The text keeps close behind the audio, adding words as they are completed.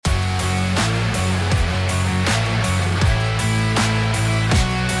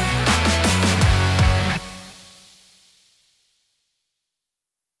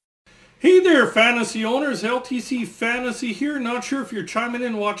there, fantasy owners. LTC Fantasy here. Not sure if you're chiming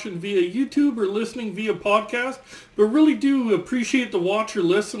in watching via YouTube or listening via podcast, but really do appreciate the watch or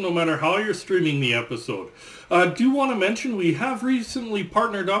listen no matter how you're streaming the episode. Do want to mention we have recently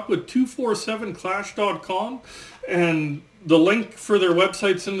partnered up with 247clash.com, and the link for their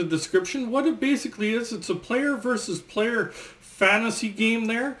website's in the description. What it basically is, it's a player versus player fantasy game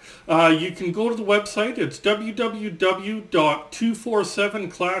there. You can go to the website. It's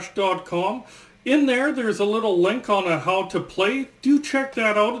www.247clash.com. In there, there's a little link on how to play. Do check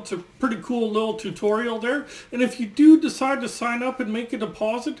that out. It's a pretty cool little tutorial there. And if you do decide to sign up and make a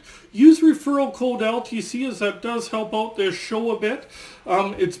deposit, use referral code LTC, as that does help out this show a bit.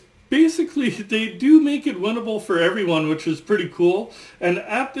 It's basically, they do make it winnable for everyone, which is pretty cool. And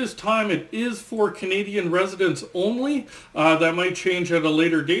at this time, it is for Canadian residents only. That might change at a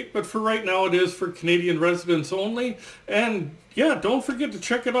later date, but for right now, it is for Canadian residents only. And yeah, don't forget to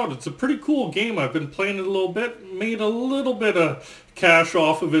check it out. It's a pretty cool game. I've been playing it a little bit, made a little bit of cash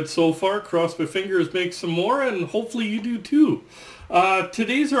off of it so far. Cross my fingers, make some more, and hopefully you do too.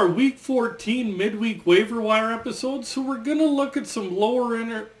 Today's our Week 14 midweek waiver wire episode, so we're going to look at some lower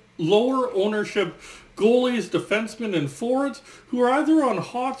ownership goalies, defensemen, and forwards who are either on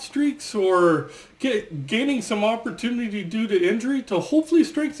hot streaks or gaining some opportunity due to injury to hopefully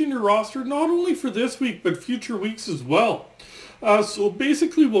strengthen your roster, not only for this week, but future weeks as well. So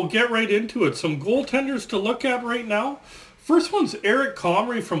basically, we'll get right into it. Some goaltenders to look at right now. First one's Eric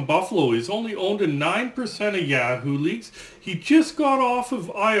Comrie from Buffalo. He's only owned in 9% of Yahoo leagues. He just got off of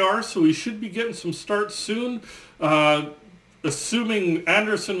IR, so he should be getting some starts soon. Assuming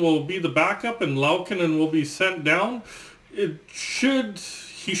Anderson will be the backup and Laukkanen will be sent down, he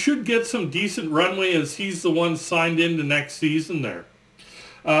should get some decent runway as he's the one signed into next season there.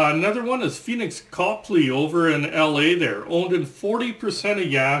 Another one is Phoenix Copley over in LA there, owned in 40%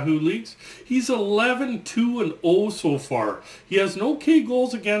 of Yahoo leagues. He's 11-2-0 so far. He has an okay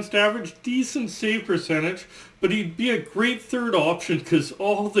goals against average, decent save percentage, but he'd be a great third option because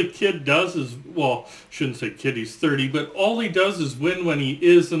all the kid does is, well, shouldn't say kid, he's 30, but all he does is win when he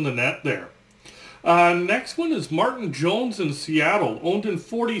is in the net there. Next one is Martin Jones in Seattle, owned in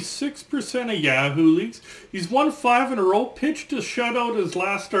 46% of Yahoo leagues. He's won 5 in a row, pitched a shutout his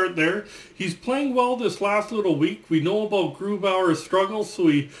last start there. He's playing well this last little week. We know about Grubauer's struggles, so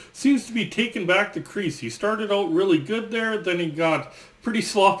he seems to be taking back the crease. He started out really good there, then he got pretty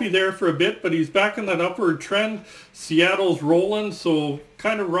sloppy there for a bit, but he's back in that upward trend. Seattle's rolling, so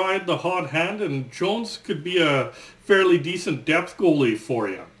kind of ride the hot hand, and Jones could be a fairly decent depth goalie for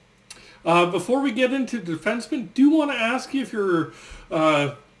you. Before we get into defensemen, do want to ask you if you're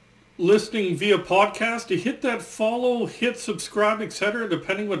listening via podcast to hit that follow, hit subscribe, etc.,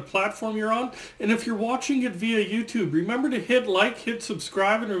 depending what platform you're on. And if you're watching it via YouTube, remember to hit like, hit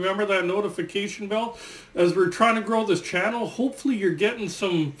subscribe, and remember that notification bell. As we're trying to grow this channel, hopefully you're getting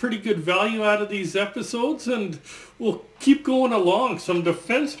some pretty good value out of these episodes, and we'll keep going along. Some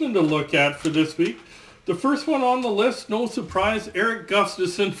defensemen to look at for this week. The first one on the list, no surprise, Eric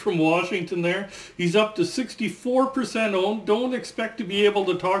Gustafsson from Washington there. He's up to 64% owned. Don't expect to be able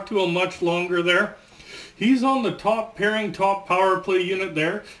to talk to him much longer there. He's on the top pairing, top power play unit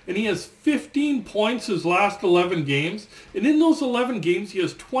there, and he has 15 points his last 11 games. And in those 11 games, he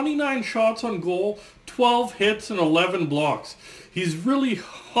has 29 shots on goal, 12 hits, and 11 blocks. He's really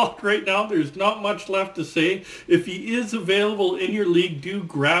hot right now. There's not much left to say. If he is available in your league, do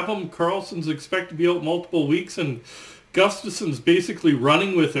grab him. Carlson's expected to be out multiple weeks, and Gustafsson's basically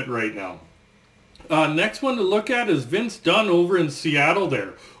running with it right now. Next one to look at is Vince Dunn over in Seattle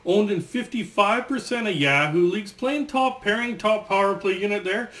there. Owned in 55% of Yahoo leagues, playing top pairing, top power play unit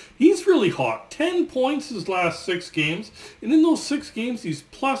there. He's really hot. 10 points his last 6 games, and in those 6 games, he's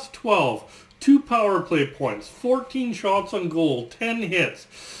plus 12. 2 power play points, 14 shots on goal, 10 hits.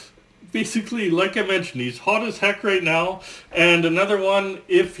 Basically, like I mentioned, he's hot as heck right now. And another one,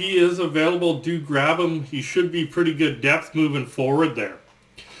 if he is available, do grab him. He should be pretty good depth moving forward there.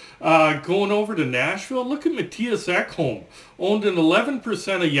 Going over to Nashville, look at Matthias Ekholm, owned in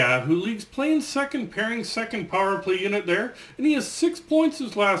 11% of Yahoo leagues, playing second pairing, second power play unit there, and he has 6 points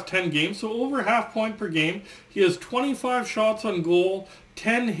his last 10 games, so over half point per game. He has 25 shots on goal,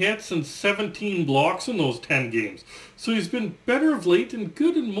 10 hits, and 17 blocks in those 10 games. So he's been better of late and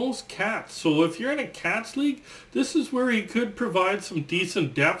good in most Cats. So if you're in a Cats league, this is where he could provide some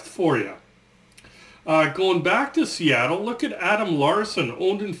decent depth for you. Going back to Seattle, look at Adam Larson,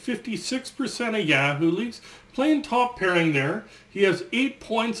 owned in 56% of Yahoo leagues, playing top pairing there. He has 8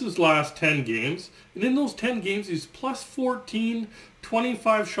 points his last 10 games, and in those 10 games he's plus 14,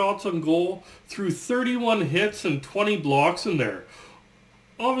 25 shots on goal through 31 hits and 20 blocks in there.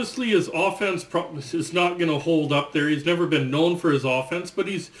 obviously his offense is not going to hold up there. He's never been known for his offense, but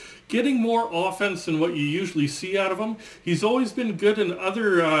he's getting more offense than what you usually see out of him. He's always been good in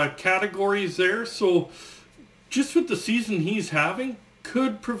other categories there, so just with the season he's having,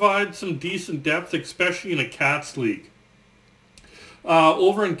 could provide some decent depth, especially in a Cats league.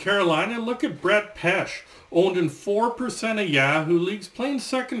 Over in Carolina, look at Brett Pesce, owned in 4% of Yahoo leagues, playing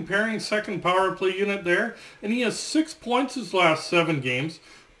second pairing, second power play unit there, and he has 6 points his last 7 games,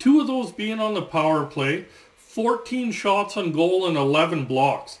 2 of those being on the power play, 14 shots on goal and 11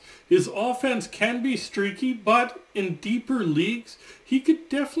 blocks. His offense can be streaky, but in deeper leagues, he could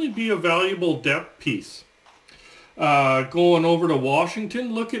definitely be a valuable depth piece. Going over to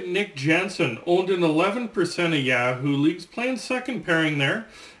Washington, look at Nick Jensen, owned in 11% of Yahoo leagues, playing second pairing there,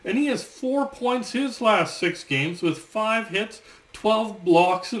 and he has 4 points his last 6 games with 5 hits, 12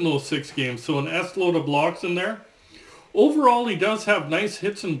 blocks in those 6 games, so an S-load of blocks in there. Overall, he does have nice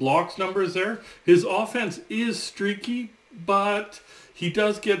hits and blocks numbers there. His offense is streaky, but he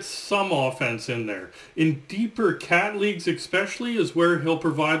does get some offense in there. In deeper cat leagues especially is where he'll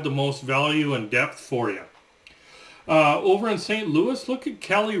provide the most value and depth for you. Over in St. Louis, look at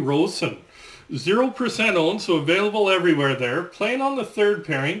Kelly Rosen. 0% owned, so available everywhere there. Playing on the third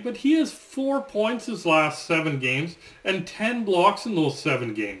pairing, but he has 4 points his last 7 games and 10 blocks in those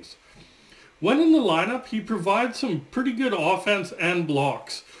 7 games. When in the lineup, he provides some pretty good offense and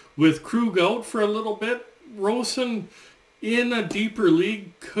blocks. With Krug out for a little bit, Rosen in a deeper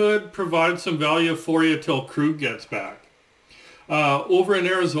league could provide some value for you till Krug gets back. Over in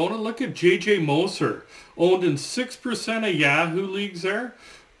Arizona, look at J.J. Moser, owned in 6% of Yahoo leagues there.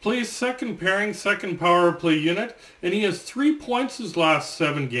 Plays second pairing, second power play unit, and he has 3 points his last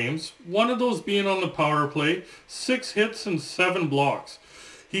 7 games, 1 of those being on the power play, 6 hits and 7 blocks.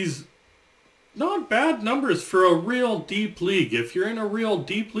 He's not bad numbers for a real deep league. If you're in a real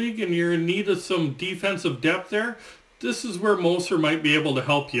deep league and you're in need of some defensive depth there, this is where Moser might be able to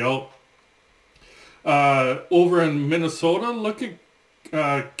help you out. Over in Minnesota, look at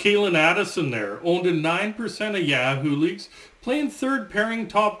Kalen Addison there, owned in 9% of Yahoo leagues, playing third pairing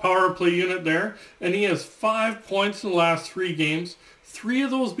top power play unit there, and he has 5 points in the last 3 games, 3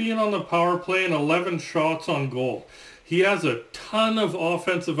 of those being on the power play and 11 shots on goal. He has a ton of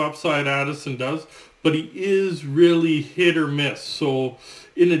offensive upside, Addison does, but he is really hit or miss. So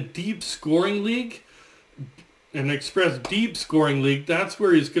in a deep scoring league, an express deep scoring league, that's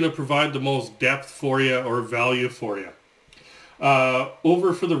where he's going to provide the most depth for you or value for you.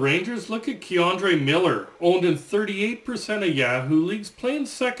 Over for the Rangers, look at Keandre Miller, owned in 38% of Yahoo leagues, playing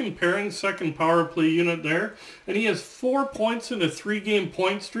second pairing, second power play unit there, and he has 4 points in a 3-game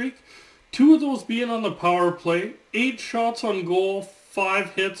point streak, 2 of those being on the power play, 8 shots on goal,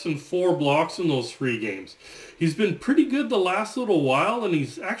 5 hits and 4 blocks in those 3 games. He's been pretty good the last little while, and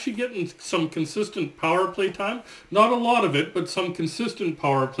he's actually getting some consistent power play time. Not a lot of it, but some consistent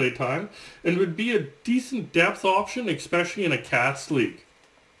power play time, and would be a decent depth option, especially in a Cats league.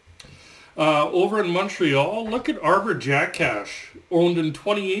 Over in Montreal, look at Arbor Jackash, owned in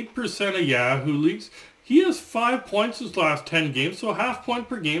 28% of Yahoo leagues. He has 5 points his last 10 games, so half point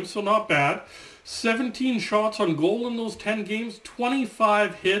per game, so not bad. 17 shots on goal in those 10 games,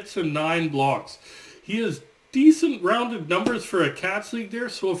 25 hits and 9 blocks. He has decent rounded numbers for a Cats league there,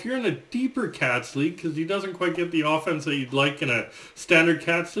 so if you're in a deeper Cats league, because he doesn't quite get the offense that you'd like in a standard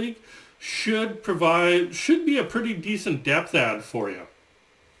Cats league, should be a pretty decent depth add for you.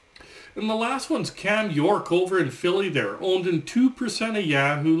 And the last one's Cam York over in Philly there, owned in 2% of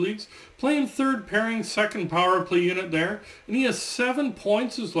Yahoo leagues, playing third pairing, second power play unit there, and he has 7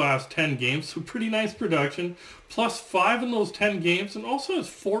 points his last 10 games, so pretty nice production, plus 5 in those 10 games, and also has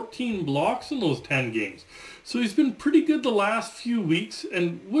 14 blocks in those 10 games. So he's been pretty good the last few weeks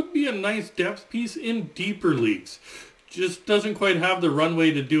and would be a nice depth piece in deeper leagues. Just doesn't quite have the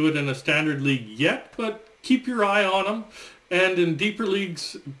runway to do it in a standard league yet, but keep your eye on him. And in deeper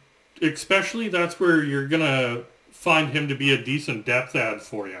leagues especially, that's where you're going to find him to be a decent depth add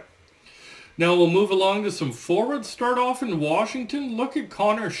for you. Now we'll move along to some forwards. Start off in Washington. Look at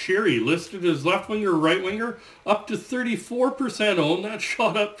Connor Sherry, listed as left winger, right winger, up to 34% owned. That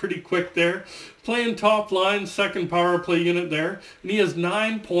shot up pretty quick there. Playing top line, second power play unit there. And he has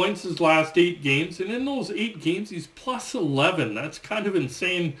 9 points his last 8 games. And in those 8 games, he's plus 11. That's kind of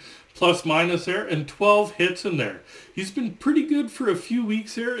insane plus minus there, and 12 hits in there. He's been pretty good for a few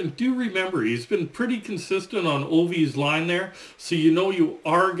weeks there, and do remember, he's been pretty consistent on Ovi's line there, so you know you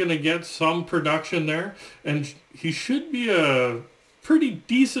are going to get some production there, and he should be a pretty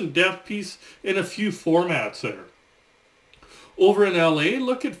decent depth piece in a few formats there. Over in LA,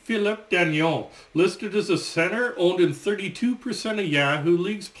 look at Philippe Dagnon, listed as a center, owned in 32% of Yahoo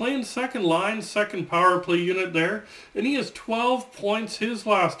leagues, playing second line, second power play unit there, and he has 12 points his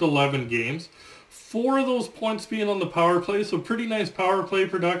last 11 games. 4 of those points being on the power play, so pretty nice power play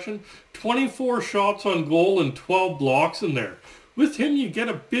production. 24 shots on goal and 12 blocks in there. With him, you get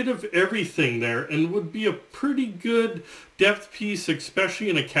a bit of everything there and would be a pretty good depth piece, especially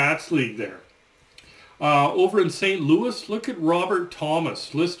in a Cats league there. Over in St. Louis, look at Robert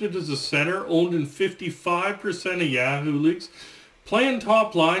Thomas, listed as a center, owned in 55% of Yahoo leagues, playing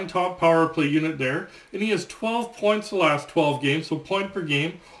top line, top power play unit there, and he has 12 points the last 12 games, so point per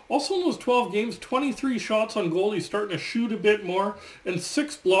game. Also in those 12 games, 23 shots on goal, he's starting to shoot a bit more, and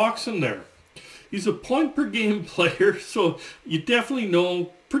 6 blocks in there. He's a point per game player, so you definitely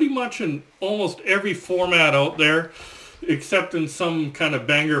know pretty much in almost every format out there, except in some kind of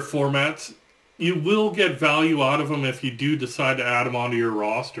banger formats, you will get value out of him if you do decide to add him onto your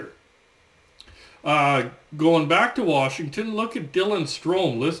roster. Going back to Washington, look at Dylan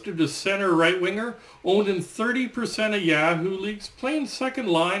Strome, listed as center right winger, owned in 30% of Yahoo leagues, playing second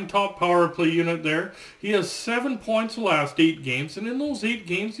line, top power play unit there. He has 7 points the last 8 games, and in those 8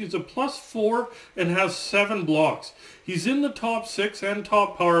 games, he's a +4 and has 7 blocks. He's in the top 6 and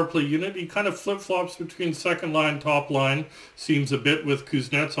top power play unit. He kind of flip-flops between second line, top line, seems a bit with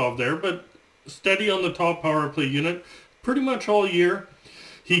Kuznetsov there, but steady on the top power play unit pretty much all year.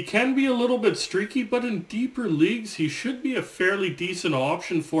 He can be a little bit streaky, but in deeper leagues, he should be a fairly decent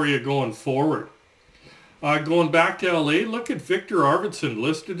option for you going forward. Going back to LA, look at Victor Arvidsson,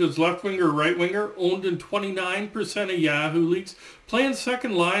 listed as left winger, right winger, owned in 29% of Yahoo leagues, playing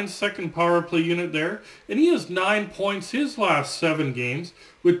second line, second power play unit there, and he has 9 points his last 7 games,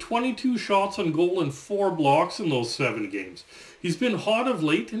 with 22 shots on goal and 4 blocks in those 7 games. He's been hot of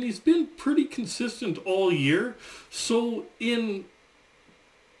late, and he's been pretty consistent all year, so in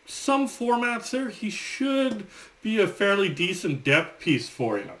some formats there, he should be a fairly decent depth piece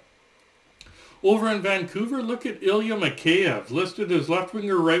for you. Over in Vancouver, look at Ilya Mikheyev, listed as left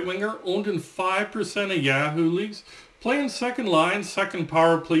winger, right winger, owned in 5% of Yahoo leagues, playing second line, second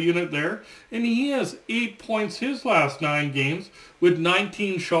power play unit there, and he has 8 points his last 9 games with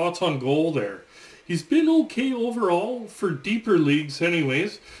 19 shots on goal there. He's been okay overall for deeper leagues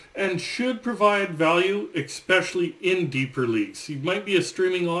anyways, and should provide value, especially in deeper leagues. He might be a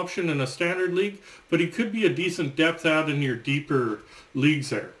streaming option in a standard league, but he could be a decent depth add in your deeper leagues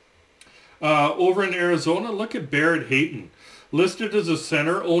there. Over in Arizona, look at Barrett Hayton, listed as a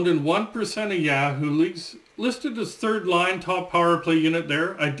center, owned in 1% of Yahoo leagues, listed as third line, top power play unit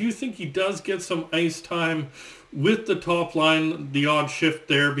there. I do think he does get some ice time with the top line, the odd shift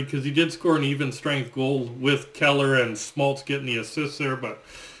there, because he did score an even strength goal with Keller and Schmaltz getting the assists there. But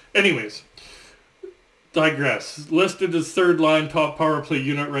anyways, digress. Listed as third line, top power play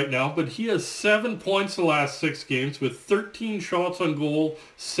unit right now, but he has 7 points the last 6 games with 13 shots on goal,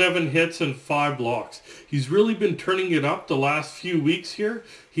 7 hits, and 5 blocks. He's really been turning it up the last few weeks here.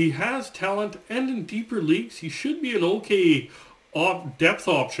 He has talent, and in deeper leagues, he should be an okay depth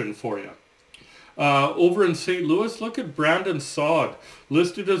option for you. Over in St. Louis, look at Brandon Saad,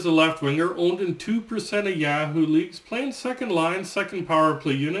 listed as a left winger, owned in 2% of Yahoo leagues, playing second line, second power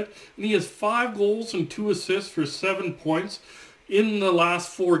play unit, and he has 5 goals and 2 assists for 7 points in the last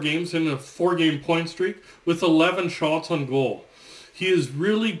 4 games in a 4-game point streak with 11 shots on goal. He is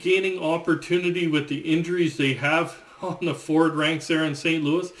really gaining opportunity with the injuries they have on the forward ranks there in St.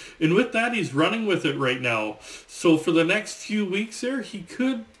 Louis, and with that he's running with it right now. So for the next few weeks there, he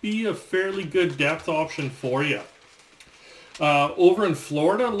could be a fairly good depth option for you. Over in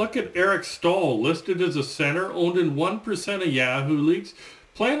Florida, look at Eric Stahl, listed as a center, owned in 1% of Yahoo leagues,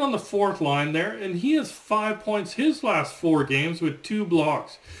 playing on the 4th line there, and he has 5 points his last 4 games with 2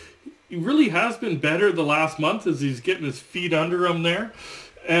 blocks. He really has been better the last month as he's getting his feet under him there,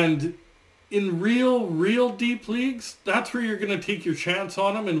 and in real deep leagues, that's where you're going to take your chance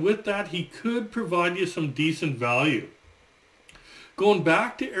on him, and with that, he could provide you some decent value. Going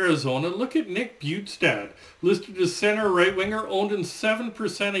back to Arizona, look at Nick Bjugstad, listed as center right winger, owned in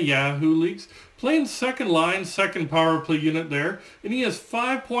 7% of Yahoo leagues, playing second line, second power play unit there, and he has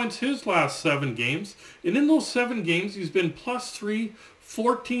 5 points his last 7 games, and in those 7 games, he's been +3,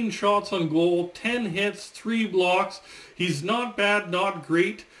 14 shots on goal, 10 hits, 3 blocks. He's not bad, not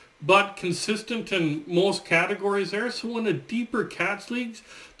great, but consistent in most categories there. So in a deeper Cats leagues,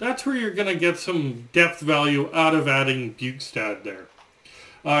 that's where you're going to get some depth value out of adding Bjugstad there.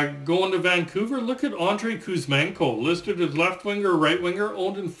 Going to Vancouver, look at Andrei Kuzmenko, listed as left winger, right winger,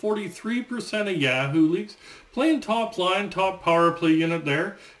 owned in 43% of Yahoo leagues, playing top line, top power play unit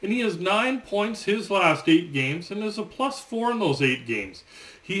there, and he has 9 points his last 8 games and is a +4 in those 8 games.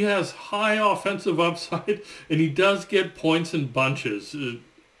 He has high offensive upside, and he does get points in bunches.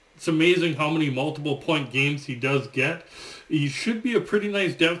 It's amazing how many multiple point games he does get. He should be a pretty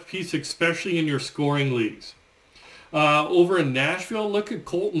nice depth piece, especially in your scoring leagues. Over in Nashville, look at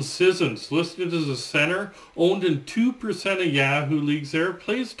Colton Sissons, listed as a center, owned in 2% of Yahoo leagues there,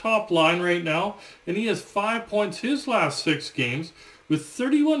 plays top line right now, and he has 5 points his last 6 games, with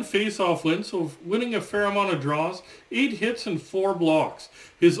 31 face-off wins, so winning a fair amount of draws, 8 hits and 4 blocks.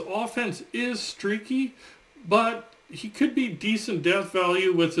 His offense is streaky, but he could be decent depth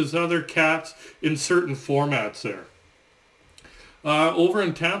value with his other cats in certain formats there. Over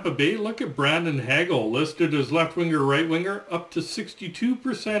in Tampa Bay, look at Brandon Hagel, listed as left winger, right winger, up to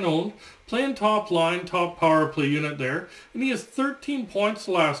 62% owned, playing top line, top power play unit there, and he has 13 points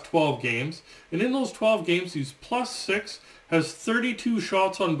the last 12 games, and in those 12 games he's +6, has 32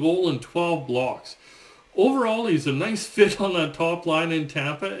 shots on goal and 12 blocks. Overall, he's a nice fit on that top line in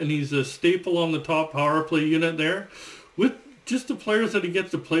Tampa, and he's a staple on the top power play unit there. With just the players that he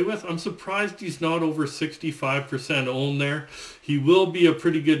gets to play with, I'm surprised he's not over 65% owned there. He will be a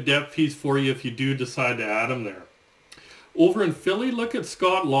pretty good depth piece for you if you do decide to add him there. Over in Philly, look at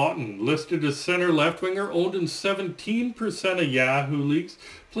Scott Lawton, listed as center left winger, owned in 17% of Yahoo leagues,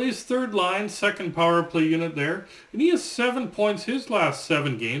 plays third line, second power play unit there, and he has 7 points his last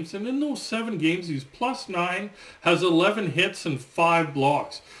 7 games, and in those 7 games he's +9, has 11 hits and 5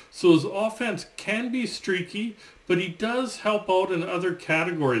 blocks. So his offense can be streaky, but he does help out in other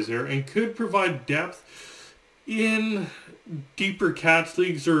categories there and could provide depth in deeper Cats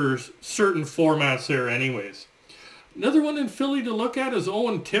leagues or certain formats there anyways. Another one in Philly to look at is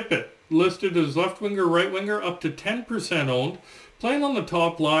Owen Tippett, listed as left winger, right winger, up to 10% owned, playing on the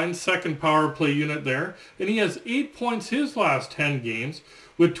top line, second power play unit there, and he has 8 points his last 10 games,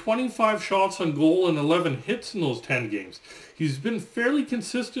 with 25 shots on goal and 11 hits in those 10 games. He's been fairly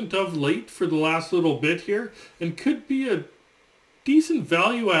consistent of late for the last little bit here, and could be a decent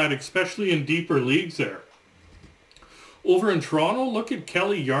value add, especially in deeper leagues there. Over in Toronto, look at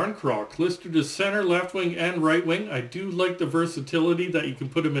Kelly Yarncroc, listed as center, left wing, and right wing. I do like the versatility that you can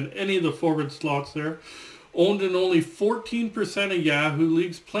put him in any of the forward slots there. Owned in only 14% of Yahoo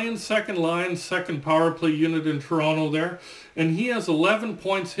leagues, playing second line, second power play unit in Toronto there. And he has 11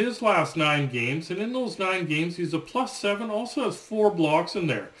 points his last 9 games, and in those 9 games he's a +7, also has 4 blocks in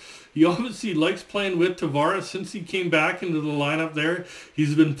there. He obviously likes playing with Tavares since he came back into the lineup there.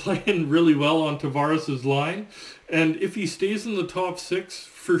 He's been playing really well on Tavares' line. And if he stays in the top 6,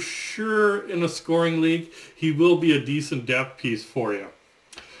 for sure in a scoring league, he will be a decent depth piece for you.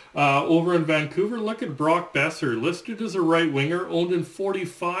 Over in Vancouver, look at Brock Besser, listed as a right winger, owned in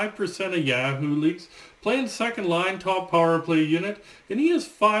 45% of Yahoo leagues, playing second line, top power play unit, and he has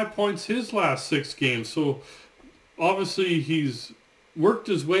 5 points his last 6 games. So obviously he's worked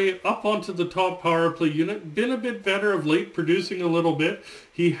his way up onto the top power play unit, been a bit better of late, producing a little bit.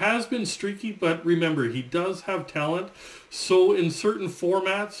 He has been streaky, but remember, he does have talent, so in certain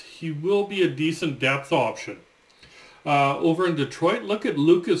formats, he will be a decent depth option. Over in Detroit, look at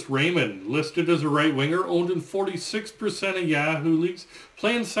Lucas Raymond, listed as a right winger, owned in 46% of Yahoo leagues,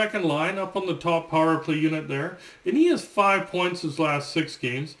 playing second line up on the top power play unit there, and he has 5 points his last 6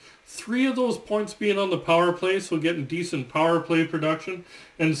 games. 3 of those points being on the power play, so getting decent power play production,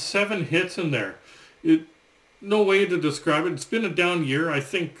 and 7 hits in there. No way to describe it. It's been a down year. I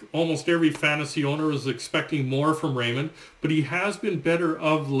think almost every fantasy owner was expecting more from Raymond, but he has been better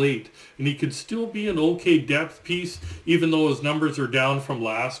of late, and he could still be an okay depth piece, even though his numbers are down from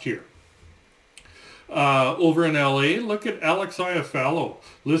last year. Over in LA, look at Alex Iafallo,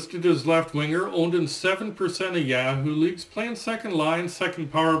 listed as left winger, owned in 7% of Yahoo leagues, playing second line,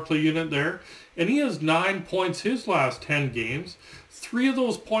 second power play unit there, and he has 9 points his last 10 games. 3 of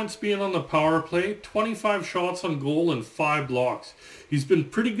those points being on the power play, 25 shots on goal, and 5 blocks. He's been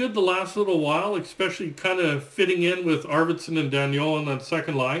pretty good the last little while, especially kind of fitting in with Arvidsson and Daniel on that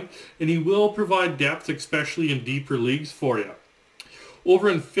second line, and he will provide depth, especially in deeper leagues for you. Over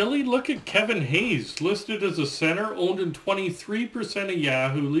in Philly, look at Kevin Hayes, listed as a center, owned in 23% of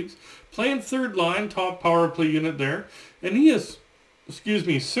Yahoo leagues, playing third line, top power play unit there, and he has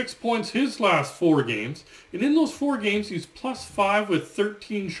 6 points his last 4 games, and in those 4 games he's +5 with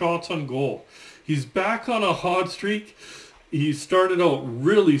 13 shots on goal. He's back on a hot streak. He started out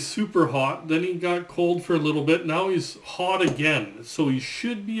really super hot, then he got cold for a little bit, now he's hot again, so he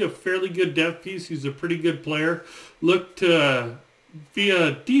should be a fairly good depth piece. He's a pretty good player. Look to be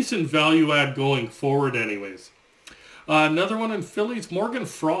a decent value add going forward anyways. Another one in Phillies, Morgan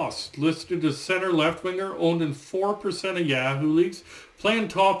Frost, listed as center left winger, owned in 4% of Yahoo leagues, playing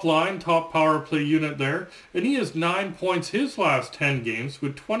top line, top power play unit there, and he has 9 points his last 10 games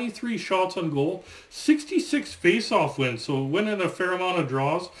with 23 shots on goal, 66 face-off wins, so winning a fair amount of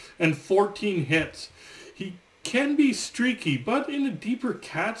draws, and 14 hits. He can be streaky, but in the deeper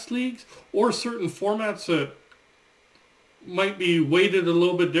Cats leagues or certain formats that might be weighted a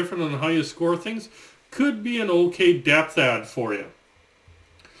little bit different on how you score things, could be an okay depth add for you.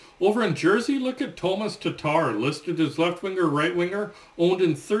 Over in Jersey, look at Thomas Tatar, listed as left winger, right winger, owned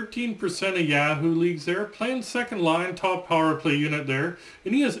in 13% of Yahoo leagues there, playing second line, top power play unit there,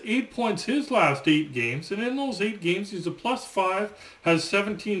 and he has 8 points his last 8 games, and in those 8 games he's a +5, has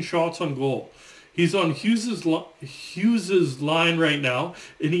 17 shots on goal. He's on Hughes's line right now,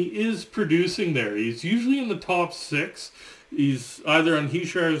 and he is producing there. He's usually in the top 6. He's either on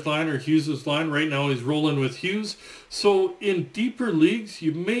Hishire's line or Hughes's line. Right now he's rolling with Hughes. So in deeper leagues,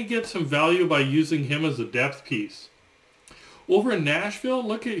 you may get some value by using him as a depth piece. Over in Nashville,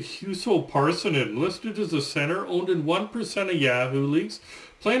 look at Huso Parsonen, listed as a center, owned in 1% of Yahoo leagues,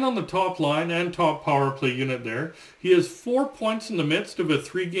 playing on the top line and top power play unit there. He has 4 points in the midst of a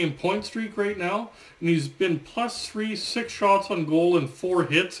 3-game point streak right now, and he's been +3, 6 shots on goal, and 4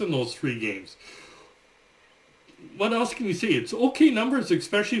 hits in those 3 games. What else can you say? It's okay numbers,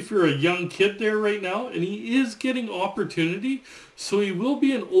 especially for a young kid there right now, and he is getting opportunity, so he will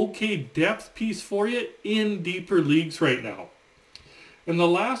be an okay depth piece for you in deeper leagues right now. And the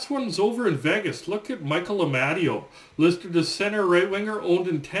last one's over in Vegas. Look at Michael Amadio, listed as center right winger, owned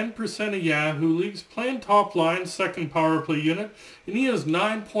in 10% of Yahoo leagues, playing top line, second power play unit, and he has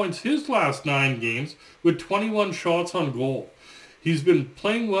 9 points his last 9 games with 21 shots on goal. He's been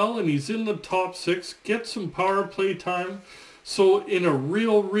playing well, and he's in the top 6, gets some power play time. So in a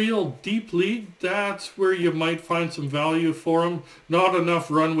real deep league, that's where you might find some value for him. Not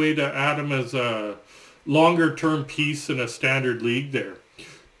enough runway to add him as a longer term piece in a standard league there.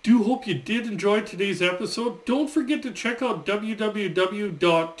 Do hope you did enjoy today's episode. Don't forget to check out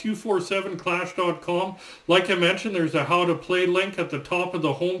www.247clash.com. Like I mentioned, there's a how to play link at the top of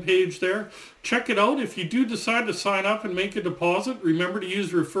the homepage there. Check it out. If you do decide to sign up and make a deposit, remember to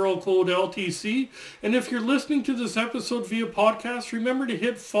use referral code LTC. And if you're listening to this episode via podcast, remember to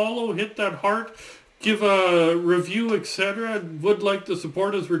hit follow, hit that heart, give a review, etc. Would like the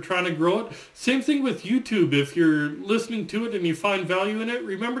support as we're trying to grow it. Same thing with YouTube. If you're listening to it and you find value in it,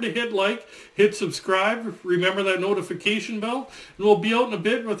 remember to hit like, hit subscribe, remember that notification bell, and we'll be out in a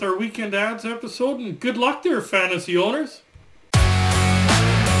bit with our Weekend Ads episode. And good luck there, fantasy owners.